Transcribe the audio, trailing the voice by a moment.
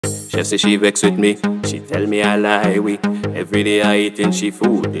She say she vex with me, she tell me I lie we. Every day I eating she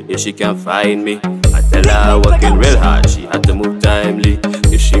food, the day she can't find me. I tell her I working real hard, she had to move timely.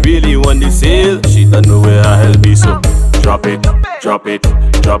 If she really want the sale, she don't know where I'll be. So drop it, drop it,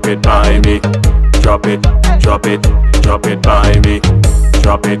 drop it by me. Drop it, drop it, drop it by me.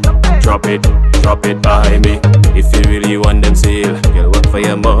 Drop it, drop it, drop it by me. If you really want them sale, girl, work for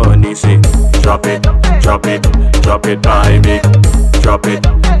your money, say. Drop it, drop it, drop it by me. Drop it,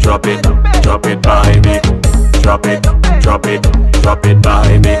 drop it, drop it by me. Drop it, drop it, drop it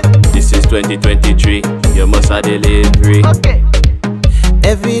by me. This is 2023, you must have delivery. Okay.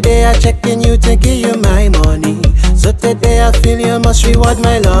 Every day I check in you to give you my money. So today I feel you must reward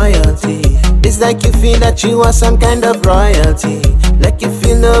my loyalty. It's like you feel that you are some kind of royalty. Like you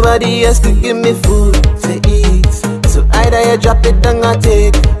feel nobody else could give me food to eat. So either you drop it down or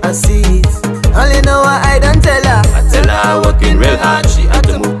take a seat. All you know I don't tell her. I tell her I working real hard, she had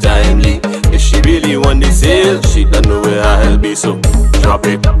to move timely. If she really want the sale, she don't know where I'll be. So drop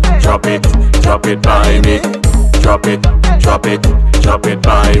it, drop it, drop it by me. Drop it, drop it, drop it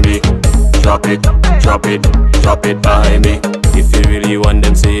by me. Drop it, drop it, drop it by me. If you really want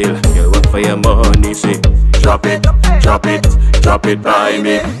them sale, girl, work for your money, say. Drop it, drop it, drop it by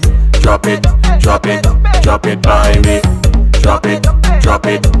me. Drop it, drop it, drop it by me. Drop it, drop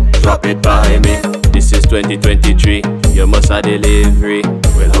it, drop it by me. This is 2023, you must have delivery.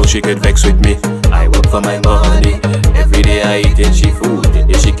 Well, how she could vex with me? I work for my money. Every day I eating she food, the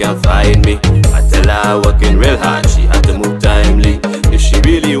day she can't find me. I tell her I working real hard, she had to move timely. If she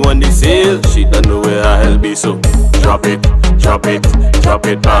really want the sale, she don't know where I'll be. So drop it, drop it, drop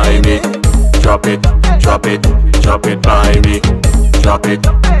it by me. Drop it, drop it, drop it by me. Drop it,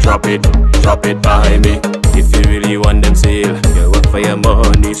 drop it, drop it by me. If you really want them sale, girl, work for your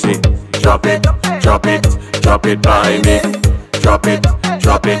money, say. Drop it, drop it, drop it by me. Drop it,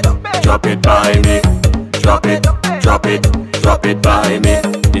 drop it, drop it by me. Drop it, drop it, drop it by me.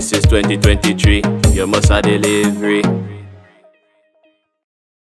 This is 2023, you must have delivery.